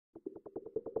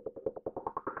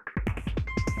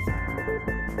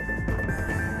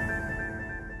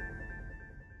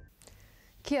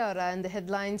Kia ora, in the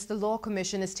headlines, the Law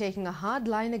Commission is taking a hard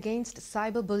line against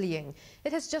cyberbullying.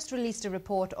 It has just released a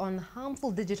report on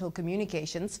harmful digital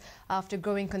communications after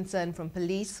growing concern from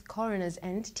police, coroners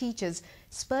and teachers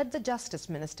spurred the Justice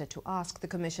Minister to ask the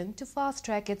Commission to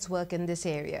fast-track its work in this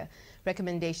area.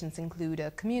 Recommendations include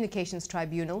a communications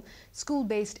tribunal,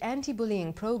 school-based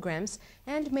anti-bullying programs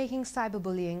and making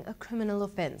cyberbullying a criminal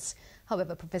offence.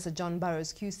 However, Professor John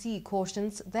Burrows QC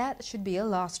cautions that should be a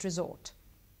last resort.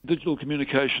 Digital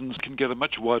communications can get a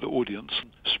much wider audience,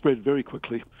 spread very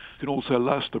quickly, can also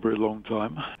last a very long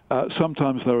time.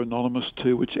 Sometimes they're anonymous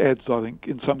too, which adds, I think,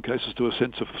 in some cases to a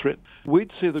sense of threat.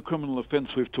 We'd see the criminal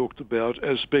offence we've talked about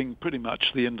as being pretty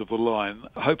much the end of the line,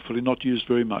 hopefully not used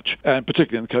very much, and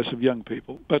particularly in the case of young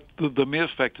people. But the mere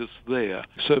fact it's there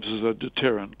serves as a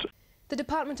deterrent. The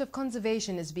Department of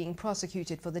Conservation is being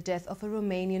prosecuted for the death of a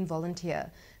Romanian volunteer.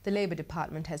 The Labour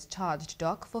Department has charged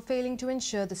DOC for failing to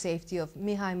ensure the safety of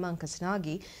Mihai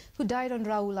Mancasnagi, who died on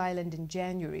Raoul Island in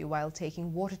January while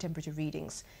taking water temperature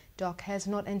readings. DOC has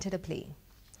not entered a plea.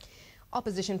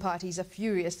 Opposition parties are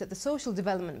furious that the Social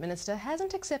Development Minister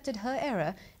hasn't accepted her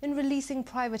error in releasing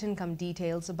private income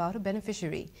details about a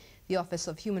beneficiary. The Office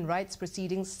of Human Rights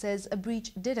Proceedings says a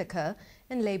breach did occur,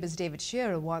 and Labour's David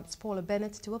Shearer wants Paula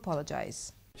Bennett to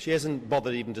apologise. She hasn't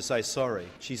bothered even to say sorry.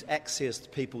 She's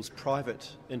accessed people's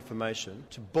private information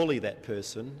to bully that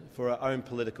person for her own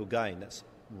political gain. That's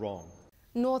wrong.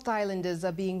 North Islanders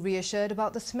are being reassured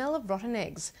about the smell of rotten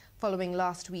eggs. Following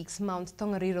last week's Mount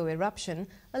Tongariro eruption,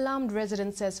 alarmed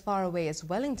residents as far away as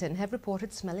Wellington have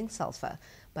reported smelling sulphur.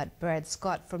 But Brad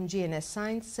Scott from GNS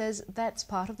Science says that's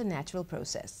part of the natural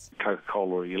process.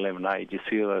 Coca-Cola or your lemonade, you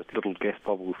see those little gas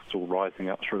bubbles still rising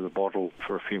up through the bottle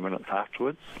for a few minutes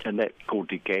afterwards, and that's called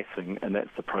degassing, and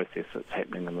that's the process that's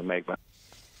happening in the magma.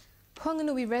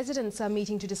 Whanganui residents are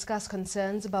meeting to discuss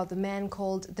concerns about the man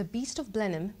called the Beast of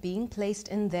Blenheim being placed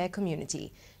in their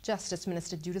community. Justice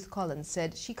Minister Judith Collins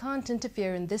said she can't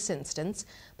interfere in this instance,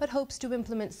 but hopes to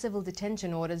implement civil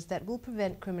detention orders that will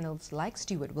prevent criminals like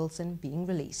Stuart Wilson being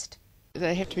released.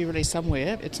 They have to be released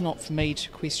somewhere. It's not for me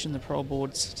to question the parole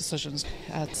board's decisions.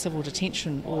 Civil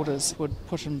detention orders would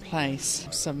put in place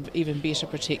some even better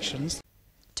protections.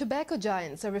 Tobacco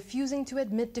giants are refusing to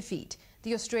admit defeat.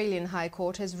 The Australian High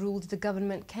Court has ruled the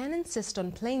government can insist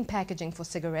on plain packaging for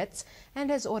cigarettes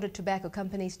and has ordered tobacco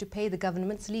companies to pay the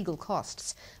government's legal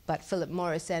costs. But Philip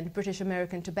Morris and British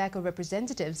American tobacco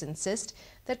representatives insist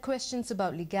that questions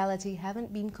about legality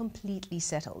haven't been completely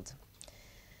settled.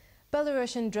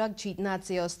 Belarusian drug cheat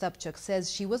Nadzeya Ostapchuk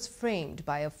says she was framed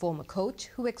by a former coach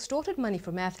who extorted money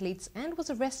from athletes and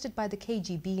was arrested by the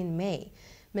KGB in May.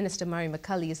 Minister Murray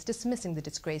McCulley is dismissing the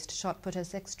disgraced shot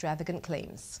putter's extravagant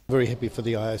claims. Very happy for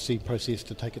the IOC process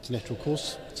to take its natural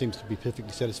course. It seems to be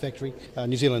perfectly satisfactory.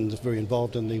 New Zealand is very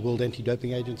involved in the World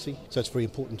Anti-Doping Agency, so it's very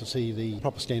important to see the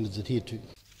proper standards adhered to.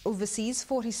 Overseas,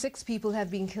 46 people have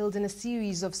been killed in a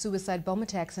series of suicide bomb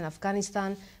attacks in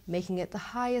Afghanistan, making it the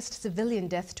highest civilian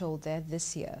death toll there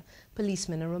this year.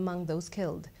 Policemen are among those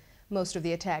killed. Most of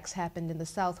the attacks happened in the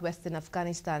southwestern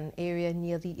Afghanistan area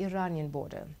near the Iranian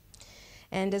border.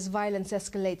 And as violence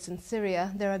escalates in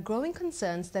Syria, there are growing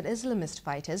concerns that Islamist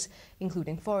fighters,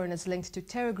 including foreigners linked to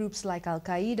terror groups like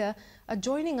al-Qaida, are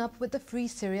joining up with the Free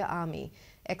Syria Army.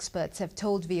 Experts have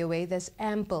told VOA there's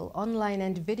ample online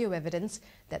and video evidence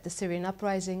that the Syrian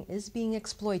uprising is being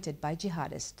exploited by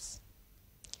jihadists.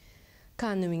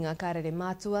 Ka nuinga karere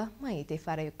matua, mai te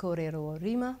whare kōrero o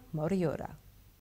rima, moriora.